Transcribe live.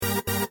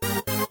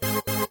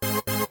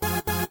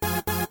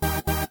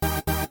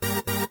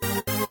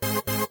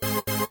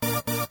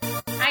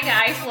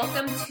guys,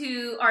 welcome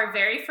to our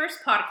very first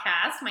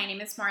podcast. My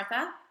name is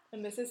Martha.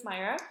 And this is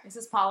Myra. This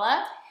is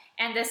Paula.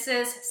 And this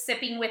is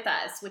Sipping With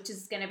Us, which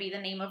is going to be the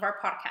name of our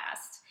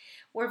podcast.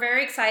 We're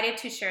very excited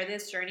to share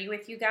this journey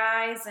with you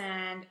guys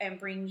and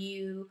bring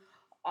you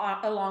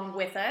along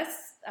with us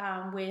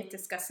with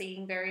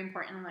discussing very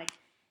important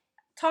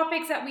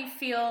topics that we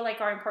feel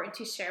like are important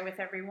to share with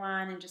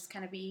everyone and just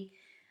kind of be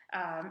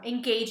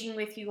engaging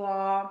with you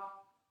all.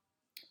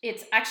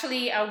 It's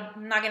actually,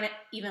 I'm not going to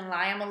even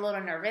lie, I'm a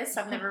little nervous.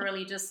 I've never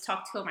really just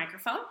talked to a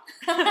microphone.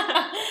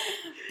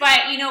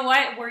 But you know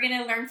what? We're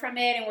going to learn from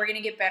it and we're going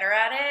to get better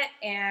at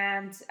it.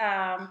 And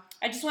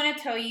I just want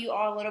to tell you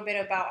all a little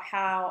bit about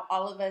how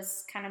all of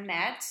us kind of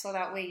met so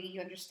that way you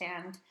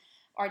understand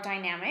our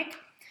dynamic.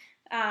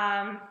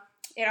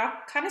 It all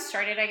kind of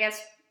started, I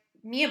guess,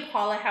 me and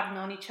Paula have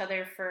known each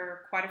other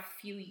for quite a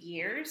few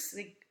years.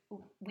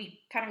 We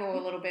kind of go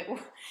a little way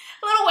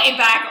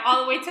back,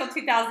 all the way till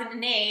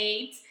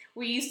 2008.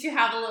 We used to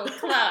have a little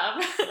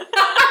club.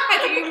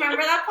 Do you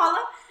remember that,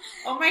 Paula?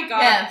 Oh my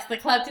God. Yes, the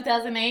club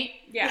 2008.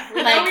 Yeah.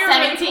 Like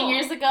 17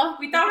 years ago.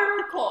 We thought we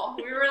were cool.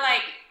 We were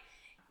like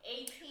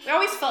 18. We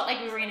always felt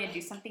like we were going to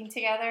do something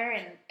together,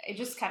 and it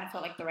just kind of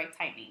felt like the right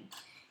timing.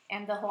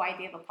 And the whole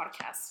idea of a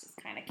podcast just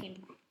kind of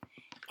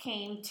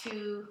came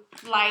to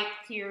light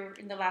here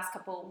in the last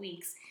couple of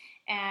weeks.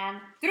 And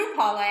through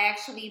Paula, I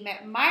actually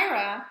met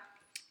Myra,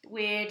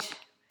 which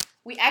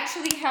we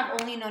actually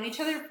have only known each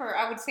other for,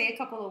 I would say, a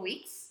couple of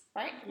weeks,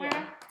 right,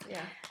 Myra?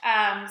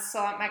 Yeah.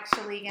 So I'm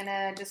actually going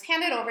to just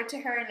hand it over to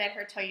her and let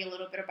her tell you a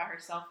little bit about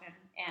herself and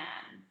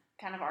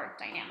kind of our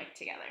dynamic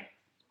together.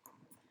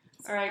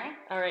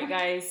 All right,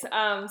 guys.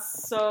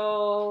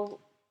 So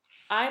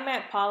I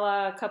met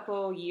Paula a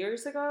couple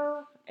years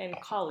ago in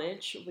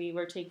college. We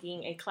were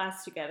taking a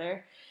class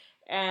together.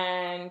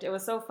 And it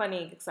was so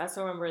funny because I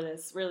still remember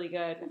this really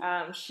good.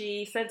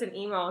 She sent an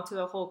email to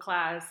the whole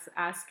class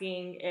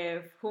asking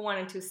who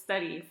wanted to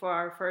study for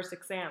our first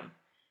exam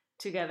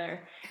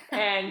together.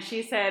 And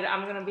she said,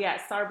 I'm going to be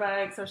at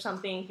Starbucks or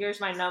something.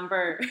 Here's my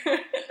number.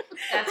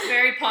 That's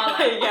very Paula.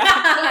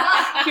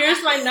 Yeah.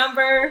 Here's my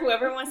number.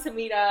 Whoever wants to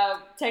meet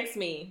up, text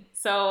me.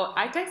 So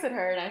I texted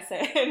her and I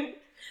said,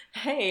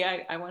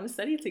 hey, I want to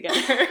study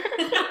together.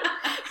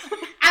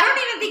 I don't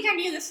even think I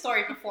knew this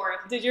story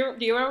before. Do you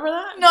remember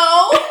that? No.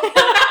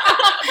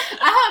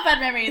 I have a bad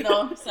memory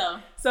though,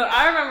 So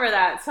I remember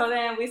that. So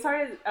then we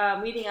started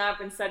meeting up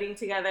and studying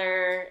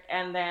together,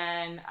 and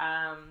then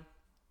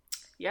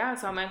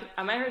so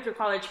I met her through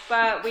college.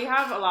 But we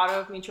have a lot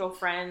of mutual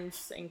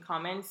friends in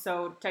common.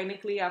 So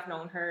technically, I've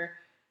known her,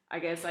 I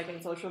guess, like in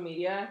social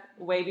media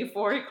way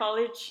before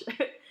college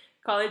days.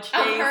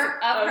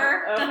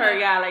 Of her.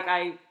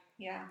 Yeah,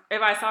 Yeah.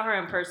 if I saw her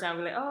in person, I'd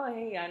be like, oh,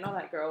 hey, I know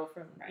that girl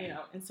from,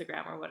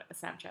 Instagram or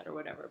Snapchat or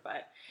whatever.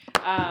 But,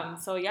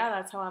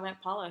 that's how I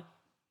met Paula.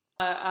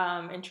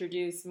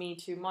 Introduced me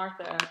to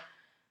Martha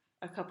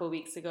a couple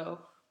weeks ago.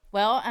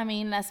 Well, I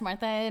mean, as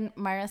Martha and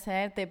Myra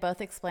said, they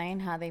both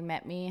explained how they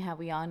met me, how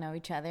we all know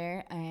each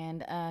other.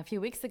 And a few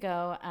weeks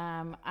ago,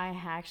 I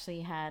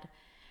actually had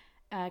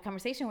a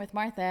conversation with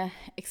Martha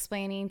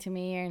explaining to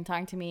me and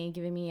talking to me,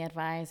 giving me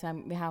advice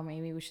on how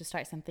maybe we should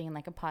start something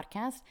like a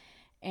podcast.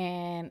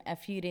 And a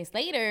few days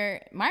later,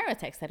 Myra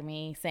texted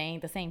me saying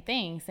the same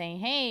thing,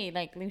 saying,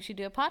 hey, we should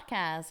do a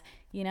podcast,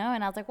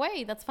 And I was like,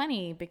 wait, that's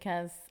funny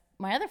because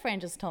my other friend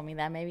just told me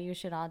that maybe you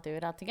should all do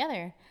it all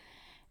together.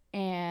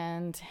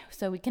 And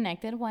so we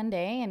connected one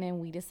day and then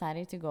we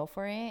decided to go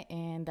for it.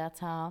 And that's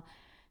how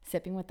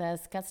Sipping With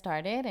Us got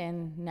started.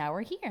 And now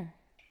we're here.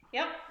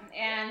 Yep.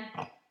 And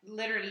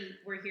literally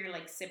we're here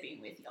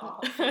sipping with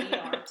y'all. Hopefully you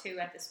are too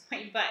at this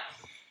point. But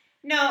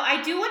no,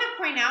 I do want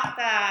to point out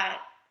that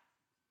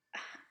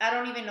I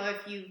don't even know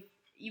if you've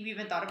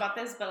even thought about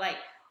this, but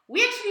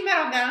we actually met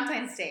on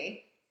Valentine's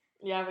Day.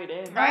 Yeah, we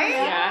did. Right?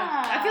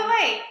 Yeah. I feel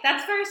like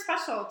that's very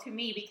special to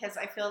me because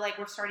I feel like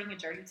we're starting a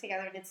journey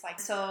together. And it's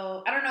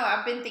so, I don't know.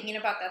 I've been thinking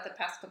about that the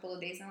past couple of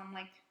days and I'm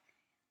like,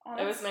 oh,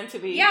 it was meant to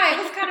be. Yeah,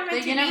 it was kind of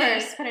meant to be. The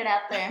universe put it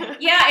out there.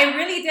 Yeah, it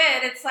really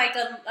did. It's like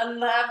a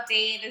love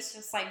date. It's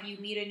just you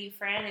meet a new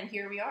friend and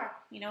here we are.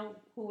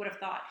 Who would have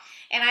thought?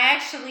 And I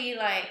actually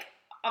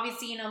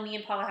obviously, me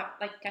and Paula have,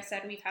 like I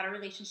said, we've had a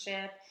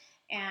relationship.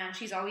 And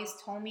she's always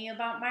told me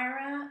about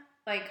Myra,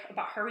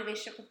 about her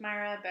relationship with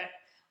Myra, but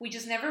we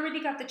just never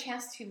really got the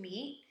chance to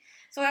meet.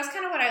 So that's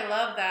kind of what I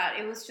love, that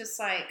it was just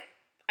I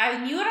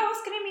knew I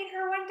was going to meet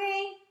her one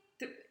day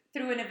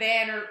through an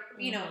event or,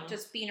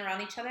 just being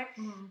around each other.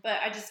 Mm-hmm. But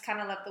I just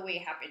kind of loved the way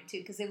it happened too,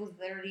 because it was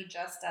literally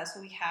just us.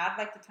 So we had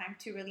the time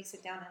to really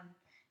sit down and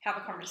have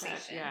a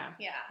conversation.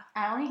 Yeah.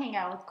 I only hang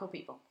out with cool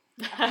people.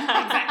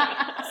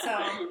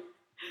 Exactly.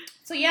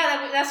 So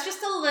yeah, that's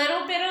just a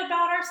little bit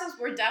about ourselves.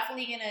 We're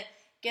definitely going to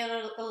get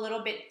a little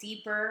bit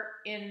deeper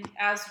in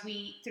as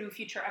we through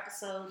future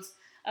episodes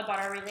about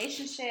our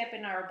relationship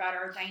and about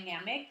our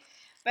dynamic.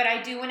 But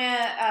I do want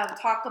to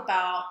talk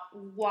about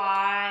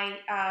why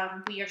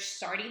we are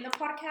starting the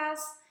podcast.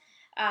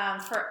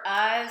 For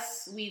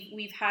us,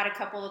 we've had a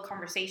couple of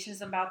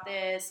conversations about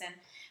this, and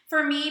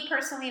for me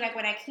personally,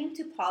 when I came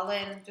to Paula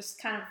and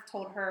just kind of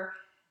told her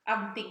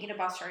I'm thinking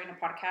about starting a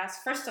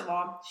podcast. First of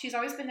all, she's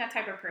always been that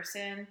type of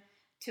person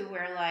to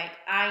where like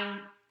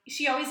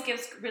she always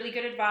gives really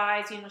good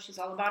advice. She's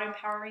all about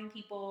empowering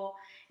people,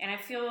 and I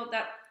feel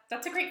that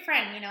that's a great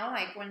friend.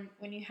 Like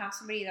when you have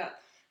somebody that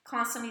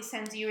constantly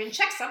sends you and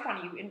checks up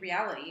on you in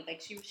reality,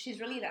 like she's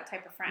really that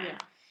type of friend. Yeah.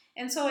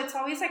 And so it's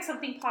always like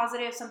something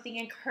positive, something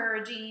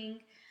encouraging,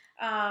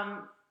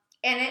 and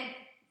it,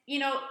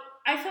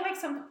 I feel like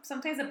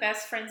sometimes the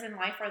best friends in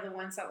life are the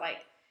ones that like.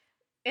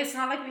 It's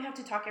not like we have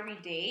to talk every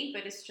day,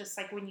 but it's just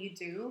like when you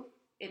do,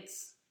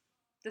 it's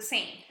the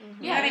same.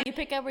 Mm-hmm. Yeah, you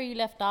pick up where you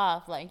left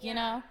off, like, you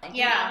know?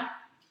 Yeah,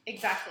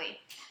 exactly.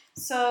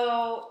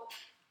 So,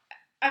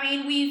 I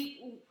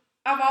mean,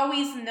 I've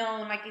always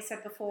known, like I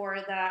said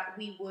before, that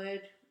we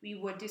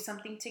would do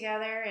something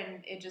together,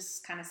 and it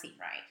just kind of seemed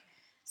right.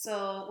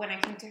 So when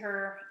I came to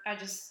her, I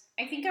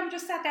think I'm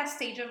just at that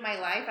stage of my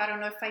life. I don't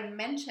know if I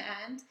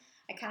mentioned,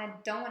 I kind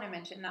of don't want to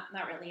mention,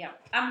 not really.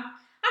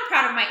 I'm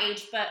proud of my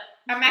age, but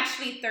I'm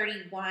actually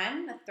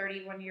 31, a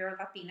 31-year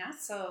Latina.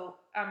 So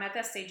I'm at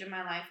that stage of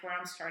my life where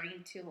I'm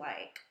starting to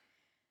like,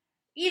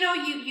 you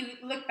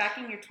look back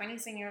in your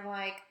 20s and you're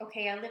like,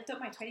 okay, I lived up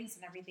my 20s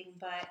and everything,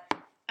 but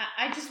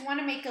I just want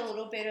to make a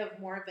little bit of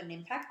more of an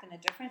impact and a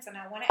difference. And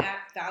I want to add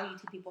value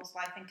to people's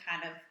life and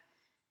kind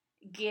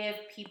of give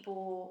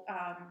people,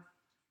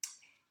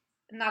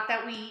 I'm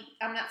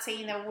not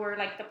saying that we're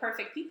like the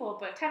perfect people,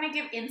 but kind of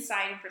give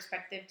insight and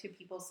perspective to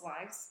people's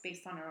lives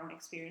based on our own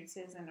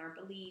experiences and our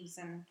beliefs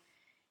and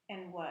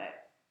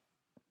what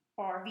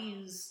our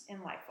views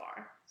in life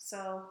are.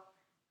 So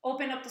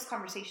open up those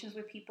conversations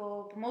with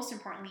people, but most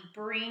importantly,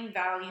 bring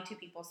value to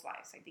people's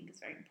lives. I think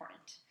is very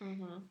important.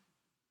 Mm-hmm.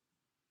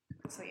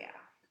 So yeah.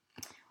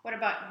 What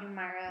about you,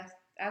 Myra?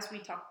 As we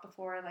talked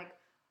before, like,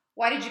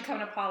 why did you come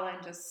to Paula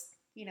and just,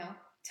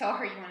 tell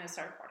her you want to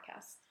start a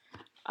podcast?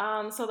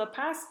 So the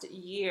past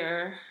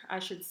year, I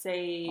should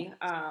say,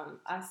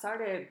 I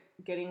started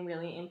getting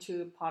really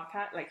into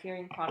podcast, like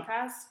hearing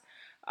podcasts.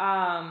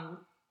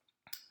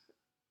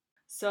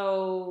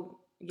 So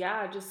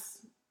yeah,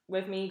 just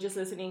with me just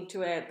listening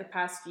to it the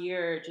past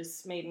year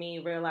just made me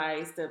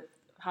realize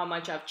how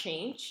much I've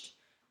changed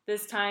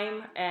this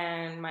time,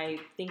 and my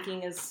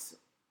thinking is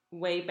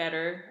way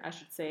better, I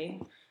should say,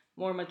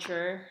 more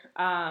mature.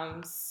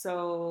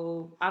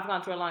 So I've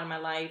gone through a lot in my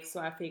life, so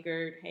I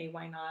figured, hey,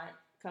 why not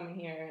come in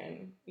here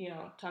and,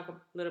 talk a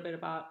little bit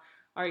about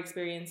our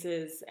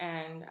experiences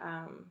and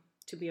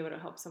to be able to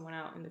help someone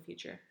out in the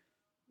future.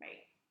 Right.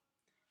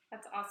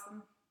 That's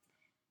awesome.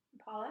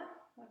 Paula,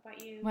 what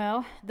about you?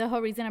 Well, the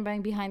whole reason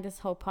I'm behind this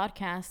whole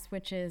podcast,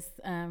 which is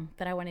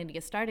that I wanted to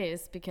get started,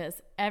 is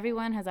because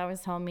everyone has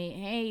always told me,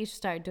 hey, you should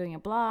start doing a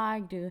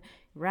blog, do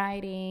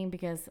writing,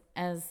 because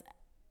as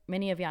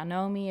many of y'all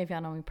know me, if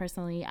y'all know me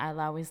personally, I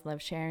always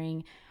love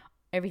sharing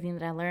everything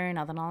that I learn,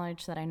 all the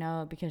knowledge that I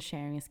know, because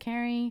sharing is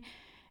caring.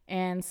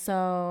 And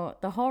so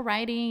the whole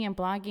writing and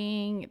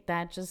blogging,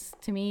 that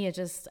just, to me,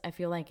 I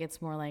feel like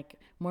it's more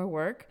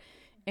work.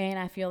 And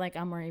I feel like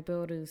I'm more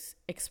able to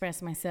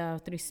express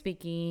myself through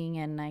speaking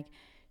and like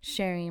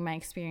sharing my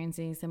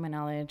experiences and my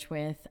knowledge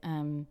with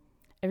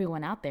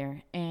everyone out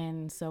there.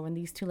 And so when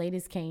these two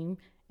ladies came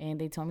and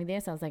they told me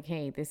this, I was like,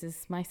 hey, this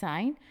is my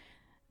sign.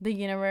 The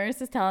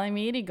universe is telling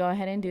me to go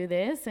ahead and do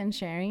this and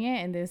sharing it.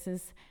 And this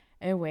is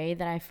a way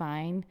that I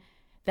find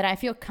that I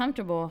feel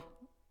comfortable,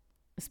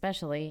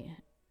 especially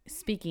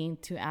speaking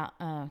to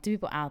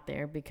people out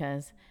there,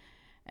 because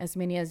as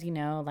many as you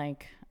know,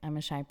 like, I'm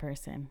a shy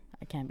person.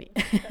 I can be.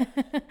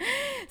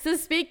 So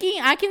speaking,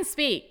 I can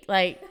speak.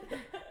 Like,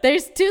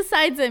 there's two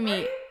sides of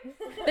me.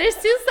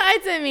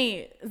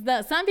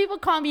 Some people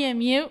call me a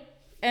mute,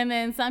 and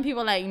then some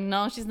people like,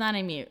 no, she's not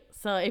a mute.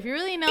 So if you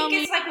really know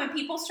me, it's like when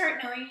people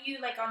start knowing you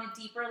like on a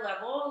deeper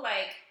level,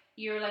 like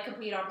you're like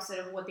complete opposite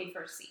of what they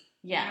first see.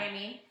 Yeah. You know what I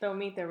mean? They'll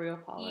meet the real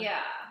Paula. Yeah.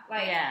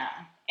 Like, yeah.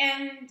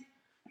 And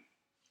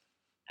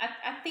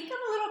I think I'm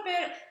a little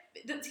bit.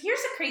 Here's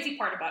the crazy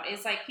part about it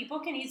is like people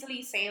can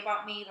easily say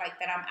about me like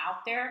that I'm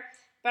out there,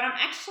 but I'm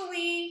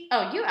actually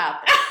you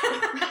out there.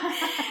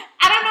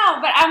 I don't know,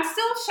 but I'm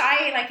still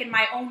shy like in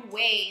my own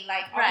way.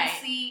 Like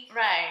obviously,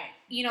 right.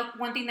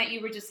 One thing that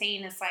you were just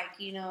saying is like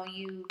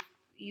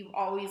you've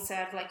always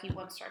said like you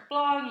want to start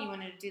blogging, you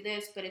wanted to do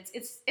this, but it's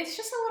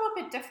just a little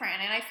bit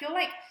different. And I feel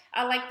like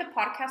I like the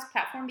podcast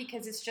platform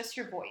because it's just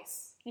your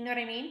voice. You know what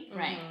I mean?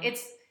 Right.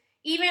 It's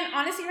even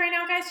honestly right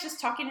now, guys,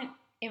 just talking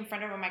in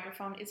front of a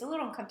microphone is a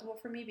little uncomfortable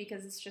for me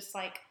because it's just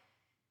like,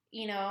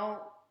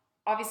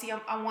 obviously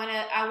I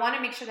want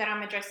to make sure that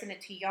I'm addressing it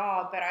to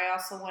y'all, but I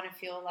also want to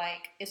feel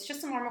like it's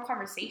just a normal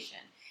conversation.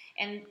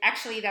 And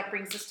actually that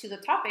brings us to the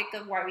topic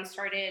of why we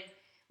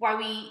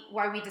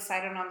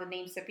decided on the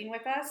name Sipping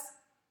With Us.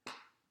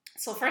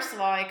 So first of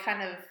all,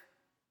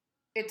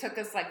 it took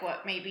us like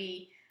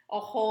maybe a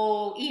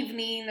whole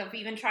evening of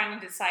even trying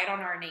to decide on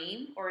our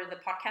name or the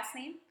podcast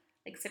name,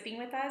 like Sipping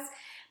With Us.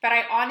 But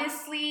I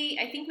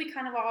think we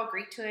kind of all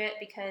agreed to it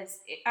because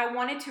I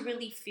wanted to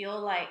really feel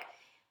like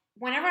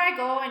whenever I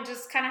go and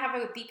just kind of have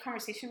a deep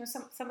conversation with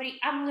somebody,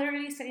 I'm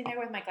literally sitting there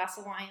with my glass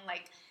of wine,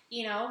 like,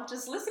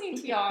 just listening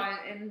to y'all.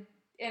 And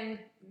and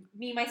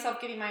me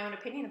myself giving my own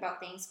opinion about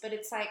things, but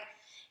it's like,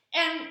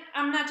 and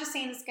I'm not just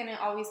saying it's going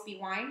to always be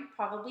wine.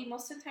 Probably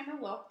most of the time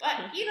it will.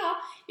 But, you know,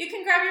 you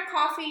can grab your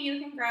coffee, you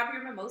can grab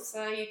your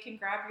mimosa, you can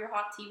grab your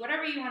hot tea,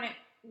 whatever you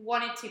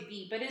want it to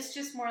be. But it's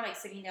just more like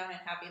sitting down and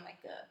having like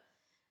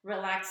a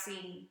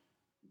relaxing,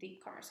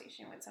 deep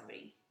conversation with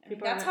somebody.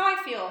 That's how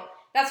I feel.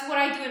 That's what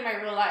I do in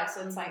my real life.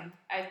 So it's like,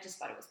 I just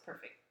thought it was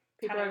perfect.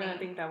 People are going to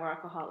think that we're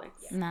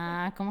alcoholics. Yeah.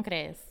 Nah, ¿cómo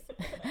crees?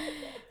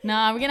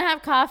 No, we're going to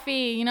have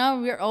coffee. You know,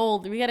 we're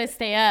old. We got to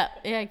stay up.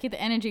 Yeah, keep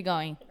the energy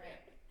going.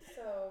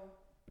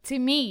 To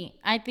me,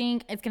 I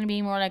think it's going to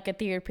be more like a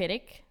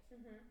therapeutic,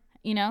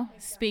 you know,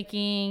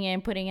 speaking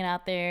and putting it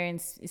out there and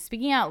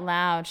speaking out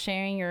loud,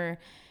 sharing your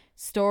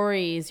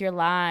stories, your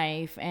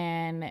life,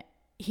 and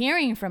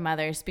hearing from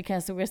others,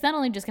 because it's not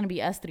only just going to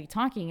be us three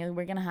talking,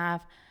 we're going to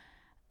have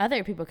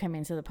other people come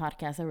into the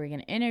podcast that we're going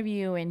to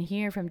interview and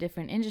hear from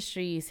different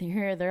industries,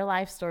 hear their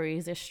life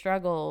stories, their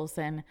struggles,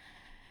 and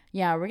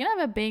yeah, we're going to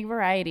have a big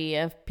variety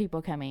of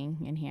people coming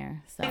in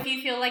here. So if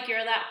you feel like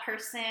you're that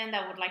person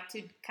that would like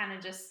to kind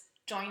of just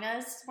join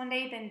us one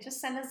day, then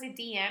just send us a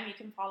DM. You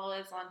can follow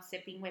us on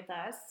Sipping With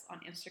Us on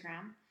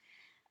Instagram.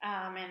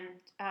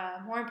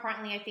 And more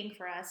importantly, I think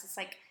for us, it's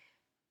like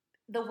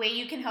the way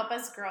you can help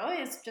us grow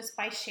is just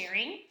by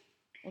sharing.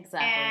 Exactly.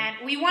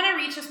 And we want to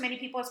reach as many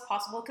people as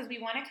possible because we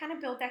want to kind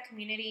of build that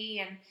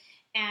community,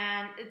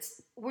 and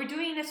we're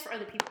doing this for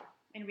other people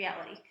in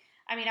reality.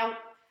 I mean,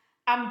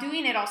 I'm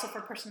doing it also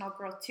for personal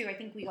growth too. I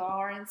think we all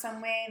are in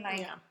some way.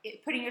 Like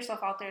putting yourself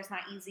out there is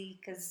not easy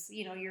because,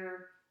 you know,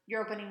 you're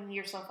opening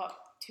yourself up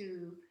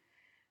to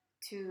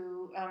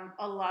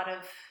a lot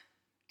of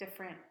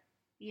different,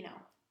 you know,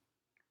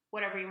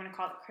 whatever you want to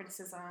call it,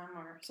 criticism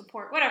or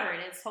support, whatever it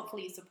is.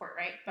 Hopefully you support,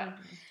 right?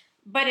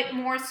 But it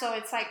more so,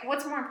 it's like,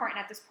 what's more important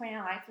at this point in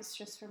life is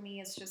just, for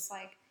me, it's just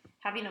like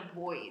having a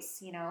voice,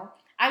 you know?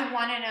 I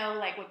want to know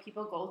like what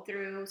people go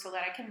through so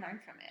that I can learn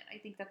from it. I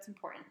think that's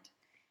important.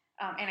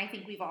 And I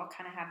think we've all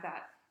kind of had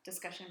that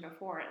discussion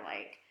before.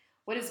 Like,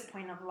 what is the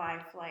point of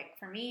life? Like,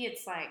 for me,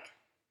 it's like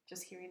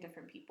just hearing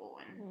different people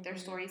and their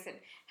stories, and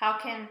how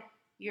can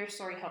your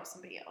story help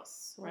somebody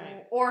else?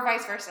 Right. Or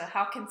vice versa.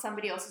 How can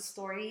somebody else's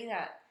story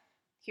that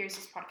here's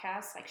this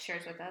podcast, like,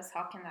 shares with us,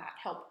 how can that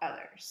help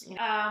others?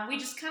 We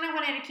just kind of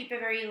wanted to keep it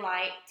very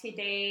light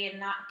today and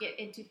not get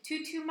into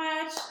too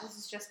much. This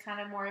is just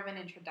kind of more of an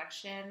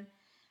introduction.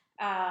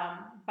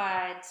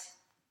 But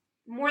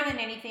more than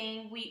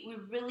anything, we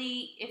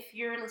really, if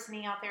you're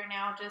listening out there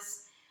now,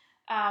 just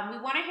we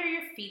want to hear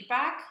your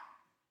feedback.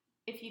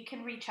 If you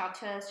can reach out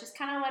to us, just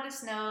kind of let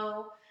us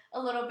know a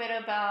little bit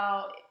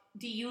about,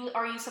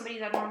 are you somebody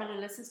that normally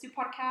listens to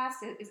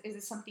podcasts? Is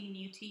it something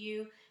new to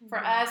you? For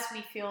us,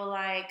 we feel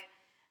like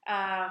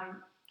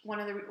one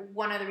of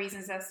the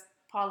reasons, as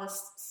Paula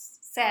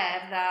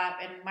said that,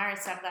 and Myra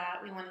said that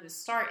we wanted to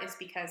start, is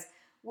because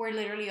we're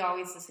literally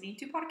always listening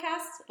to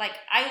podcasts. Like,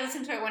 I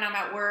listen to it when I'm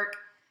at work,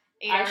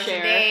 8 hours a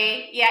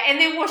day. Yeah, and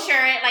then we'll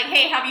share it. Like,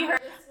 hey, have you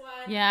heard this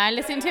one? Yeah, I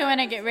listen to it when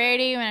I get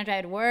ready, when I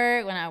drive to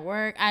work, when I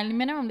work. I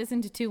minimum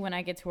listen to 2 when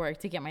I get to work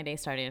to get my day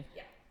started.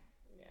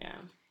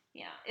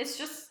 Yeah. It's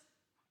just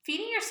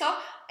feeding yourself.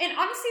 And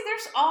honestly,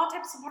 there's all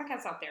types of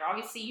podcasts out there.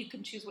 Obviously, you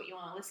can choose what you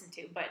want to listen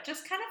to, but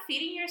just kind of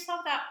feeding yourself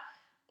that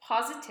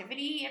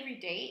positivity every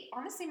day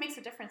honestly makes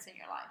a difference in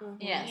your life.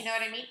 Yes. You know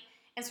what I mean?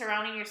 And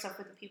surrounding yourself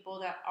with the people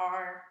that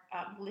are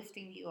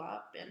lifting you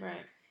up. And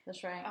right.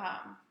 That's right.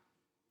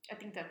 I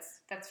think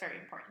that's very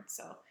important.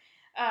 So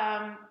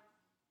I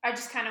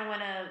just kind of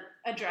want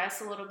to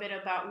address a little bit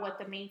about what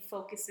the main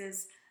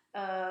focuses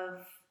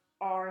of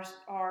our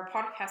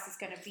podcast is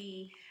going to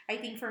be. I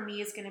think for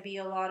me, it's going to be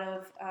a lot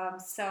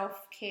of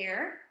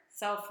self-care,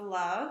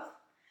 self-love.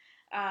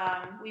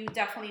 We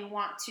definitely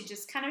want to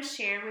just kind of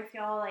share with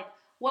y'all like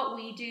what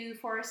we do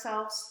for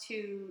ourselves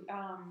to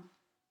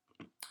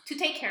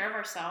take care of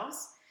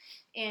ourselves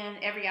in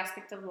every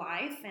aspect of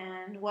life,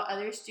 and what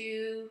others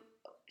do,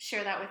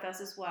 share that with us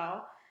as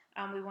well.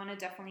 We want to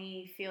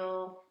definitely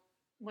feel,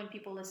 when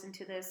people listen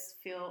to this,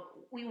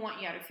 we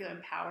want you to feel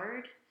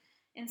empowered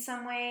in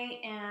some way,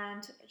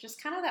 and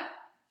just kind of that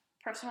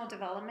personal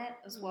development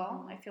as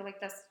well. I feel like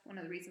that's one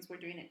of the reasons we're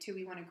doing it too.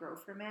 We want to grow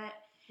from it.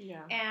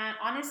 Yeah. And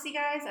honestly,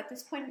 guys, at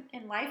this point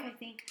in life, I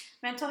think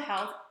mental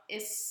health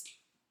is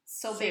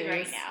so big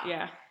right now.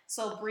 Yeah.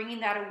 So bringing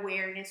that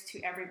awareness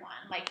to everyone,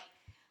 like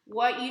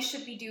what you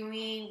should be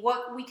doing,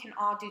 what we can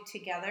all do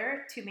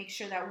together to make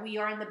sure that we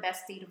are in the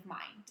best state of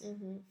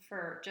mind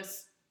for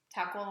just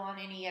tackle on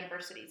any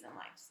adversities in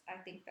life.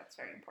 I think that's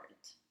very important.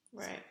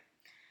 Right.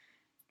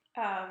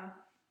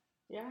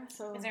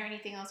 So is there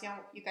anything else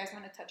you guys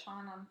want to touch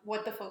on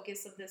what the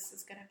focus of this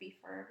is going to be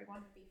for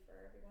everyone?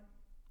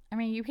 I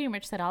mean, you pretty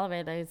much said all of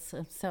it. It's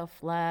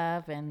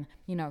self-love and,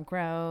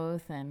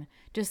 growth and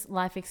just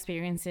life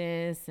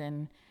experiences,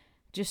 and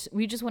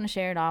we just want to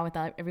share it all with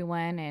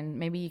everyone, and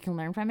maybe you can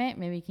learn from it,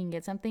 maybe you can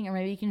get something, or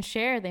maybe you can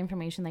share the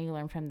information that you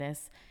learn from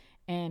this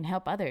and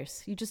help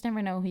others. You just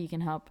never know who you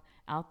can help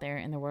out there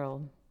in the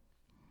world.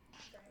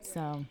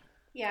 So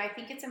yeah, I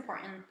think it's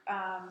important.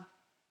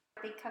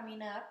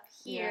 Coming up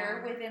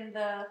here within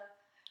the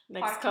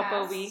Next podcast.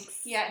 couple of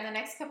weeks. Yeah, in the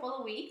next couple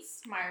of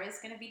weeks, Myra's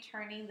going to be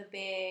turning the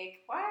big,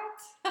 what?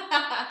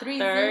 30.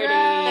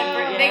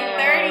 The big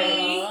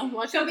 30.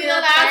 What She'll could be be the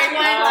the last 30?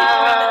 one to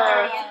join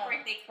the 30th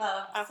birthday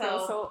club. I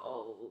feel so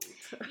old.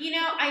 You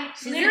know,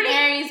 She's an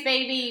Aries,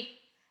 baby.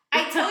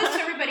 I tell this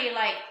to everybody,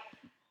 like,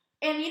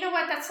 and you know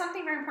what? That's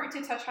something very important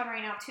to touch on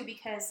right now, too,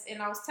 because,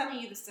 and I was telling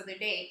you this the other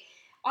day,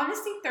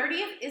 honestly,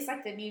 30th is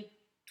like the new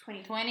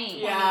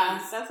 2020.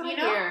 Yeah, that's what I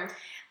hear.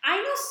 I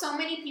know so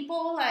many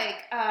people,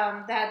 like,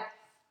 that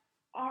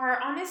are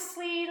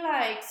honestly,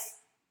 like,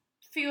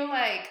 feel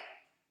like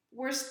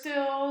we're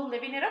still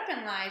living it up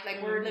in life.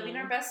 Like, we're living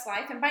our best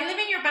life. And by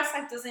living your best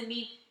life doesn't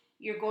mean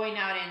you're going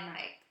out and,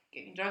 like,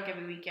 getting drunk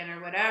every weekend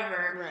or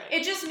whatever. Right.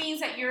 It just means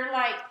that you're,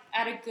 like,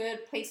 at a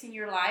good place in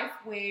your life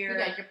where... You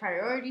got your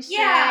priorities straight.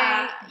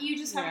 Yeah, you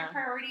just have your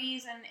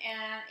priorities. And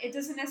it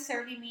doesn't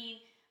necessarily mean,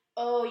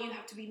 oh, you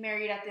have to be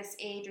married at this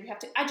age or you have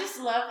to... I just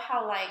love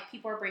how, like,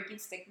 people are breaking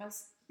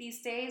stigmas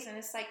these days. And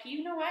it's like,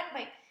 you know what?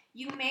 Like,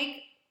 you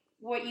make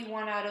what you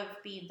want out of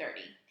being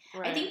 30.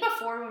 Right. I think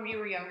before when we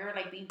were younger,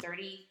 like, being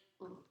 30...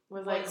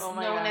 was like, oh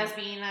my known God. As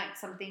being like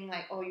something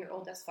like, oh, you're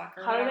old as fuck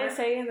or how whatever. do they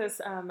say in this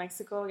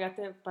Mexico, ya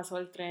te pasó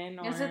el tren?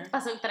 Or... Ya se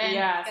pasó el tren.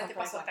 Yeah, ya te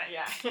pasó el tren.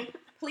 Yeah.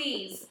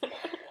 Please.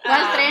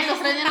 ¿Cuál tren? Los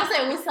trenes no se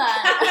usan.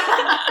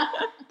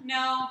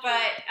 No,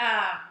 but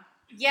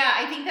yeah,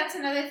 I think that's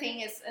another thing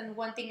is, and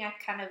one thing I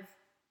kind of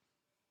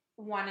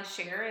want to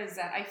share is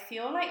that I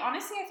feel like,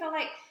 honestly,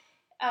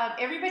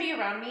 everybody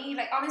around me,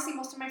 like, honestly,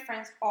 most of my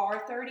friends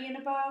are 30 and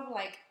above,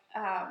 like,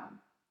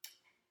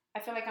 I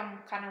feel like I'm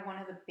kind of one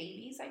of the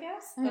babies, I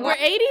guess. But we're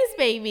 80s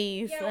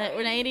babies. Yeah,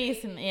 we're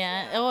 90s. And,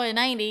 yeah. Oh,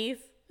 90s.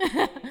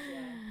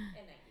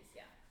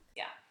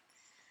 Yeah.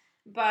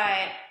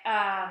 But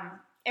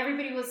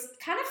everybody was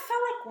kind of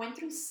felt like went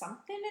through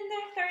something in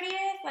their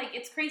 30th. Like,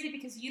 it's crazy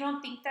because you don't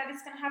think that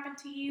it's going to happen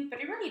to you,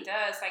 but it really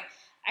does. Like,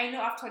 I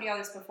know I've told you all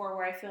this before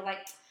where I feel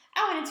like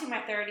I went into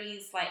my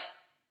 30s, like,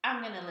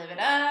 I'm going to live it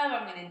up.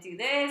 I'm going to do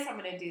this. I'm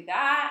going to do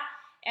that.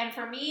 And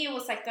for me, it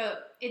was like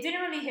it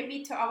didn't really hit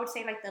me till I would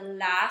say like the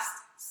last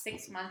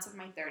 6 months of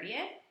my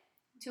 30th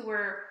to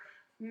where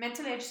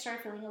mentally I just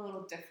started feeling a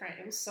little different.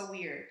 It was so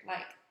weird.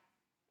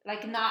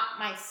 Like not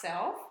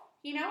myself,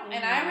 you know? Mm-hmm.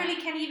 And I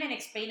really can't even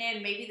explain it.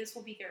 And maybe this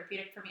will be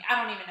therapeutic for me. I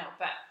don't even know.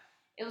 But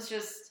it was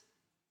just,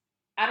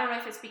 I don't know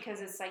if it's because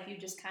it's like you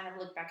just kind of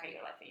look back at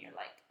your life and you're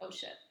like, oh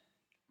shit,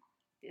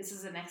 this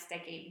is the next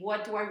decade.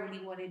 What do I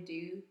really want to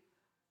do?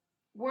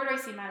 Where do I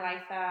see my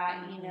life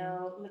at? You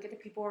know, look at the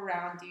people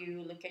around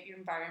you, look at your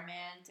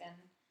environment, and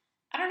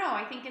I don't know.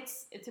 I think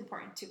it's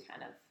important to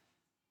kind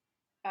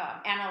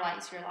of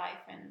analyze your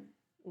life and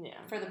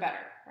for the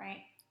better,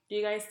 right? Do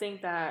you guys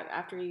think that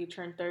after you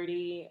turn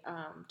 30,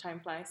 time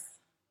flies?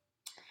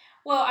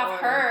 Well, I've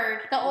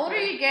heard the older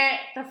you get,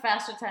 the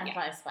faster time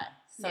flies by.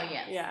 So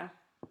yes,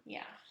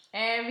 yeah,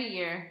 every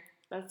year.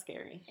 That's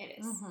scary. It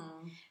is.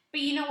 Mm-hmm.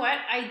 But you know what?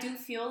 I do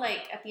feel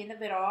like at the end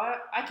of it all,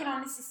 I can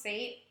honestly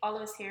say all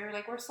of us here,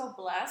 like, we're so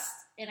blessed.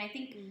 And I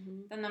think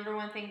the number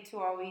one thing to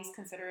always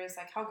consider is,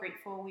 like, how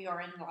grateful we are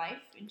in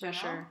life in general. For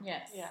sure.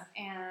 Yes. Yeah.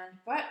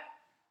 But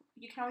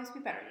you can always be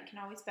better. You can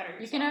always better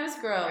yourself. You can always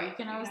grow. Right? You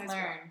can always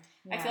learn.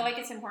 Yeah. I feel like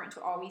it's important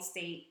to always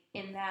stay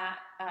in that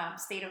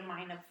state of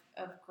mind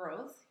of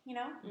growth, you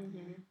know?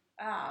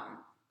 Mm-hmm.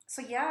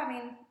 So, yeah, I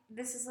mean,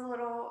 this is a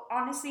little,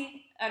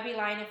 honestly, I'd be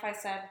lying if I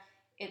said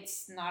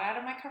it's not out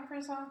of my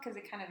comfort zone, because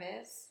it kind of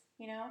is,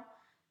 you know,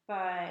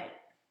 but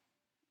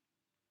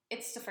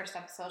it's the first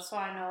episode, so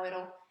I know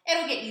it'll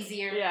get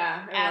easier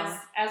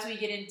as we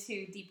get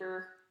into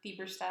deeper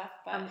stuff.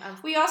 But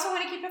we also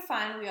want to keep it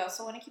fun. We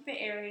also want to keep it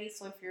airy.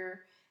 So if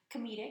you're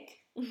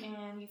comedic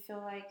and you feel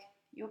like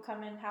you'll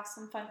come and have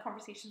some fun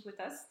conversations with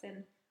us,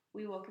 then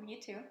we welcome you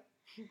too.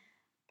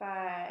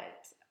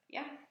 But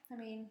yeah, I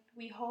mean,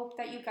 we hope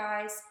that you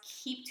guys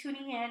keep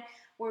tuning in.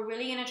 We're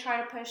really going to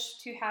try to push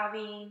to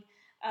having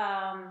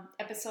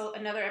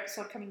another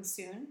episode coming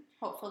soon,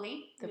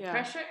 hopefully. The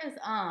pressure is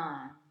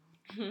on.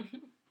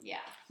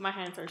 Yeah. My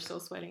hands are still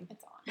sweating.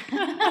 It's on.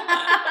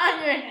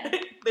 Your hands.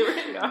 They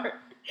really are.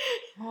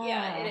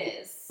 Yeah,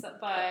 it is.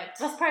 But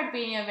that's part of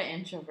being of an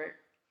introvert.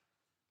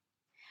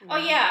 Oh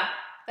yeah,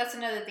 that's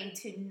another thing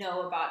to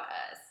know about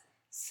us.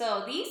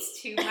 So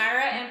these two,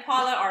 Myra and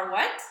Paula, are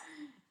what?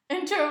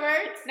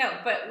 Introverts. No,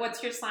 but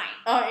what's your sign?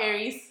 Oh,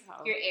 Aries.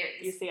 You're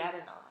Aries. You see, I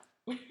didn't know that.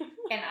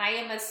 And I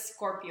am a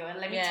Scorpio, and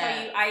let me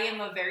tell you, I am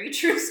a very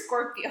true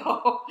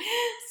Scorpio.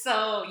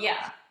 So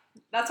yeah,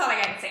 that's all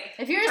I gotta say.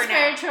 If you're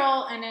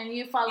spiritual and then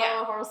you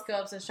follow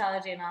horoscopes,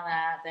 astrology, and all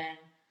that, then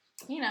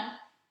you know,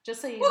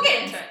 just so we'll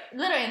get into it.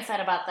 Little insight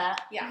about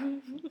that. Yeah,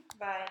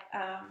 but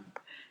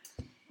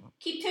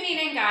keep tuning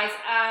in, guys.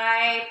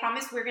 I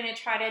promise we're gonna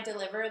try to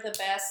deliver the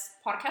best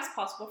podcast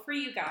possible for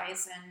you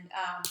guys, and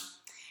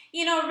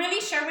you know,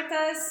 really share with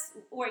us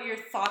what your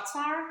thoughts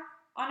are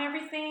on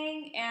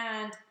everything,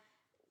 and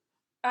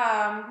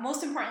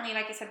most importantly,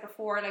 like I said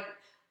before, like,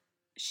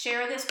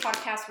 share this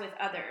podcast with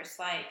others.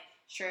 Like,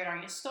 share it on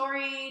your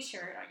story,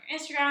 share it on your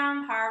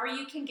Instagram. However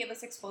you can give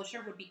us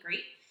exposure would be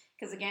great,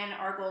 Because again,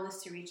 our goal is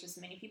to reach as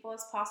many people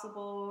as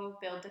possible,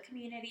 build a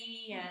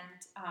community,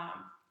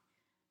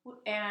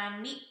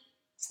 and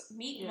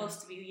meet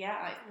most of you,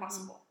 if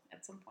possible,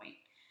 at some point.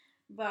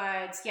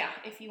 But yeah,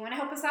 if you want to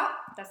help us out,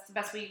 that's the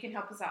best way you can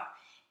help us out.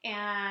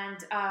 And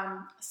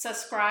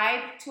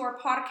subscribe to our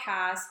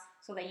podcast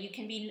so that you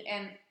can be,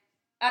 and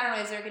I don't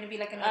know, is there going to be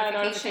like a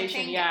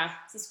notification thing? Yeah.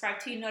 Subscribe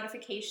to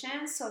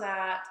notifications so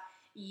that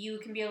you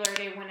can be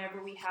alerted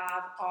whenever we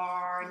have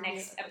our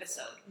next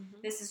episode.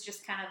 This is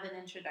just kind of an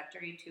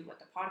introductory to what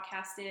the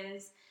podcast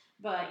is.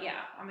 But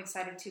yeah, I'm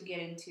excited to get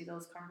into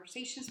those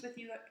conversations with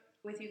you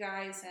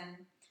guys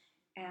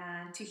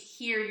and to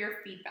hear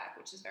your feedback,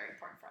 which is very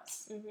important for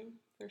us.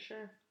 For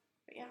sure.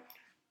 But yeah.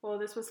 Well,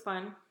 this was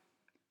fun.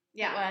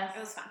 Yeah, it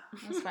was fun.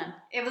 It was fun.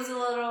 It was a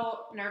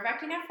little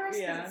nerve-wracking at first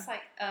because it's like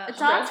it's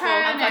all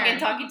trial and error.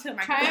 Talking to a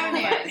microphone.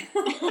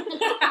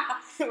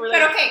 But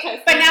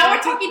but now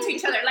we're talking to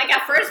each other. Like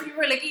at first we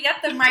were looking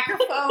at the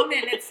microphone,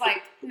 and it's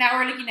like now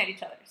we're looking at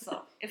each other.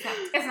 So it's not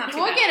too bad.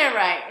 We'll get it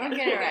right. We'll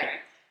get it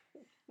right.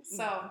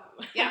 So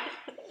yeah,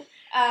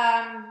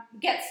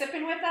 get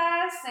sipping with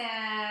us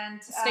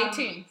and stay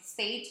tuned.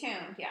 Stay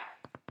tuned. Yeah.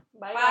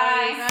 Bye.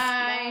 Bye. Bye.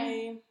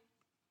 Bye.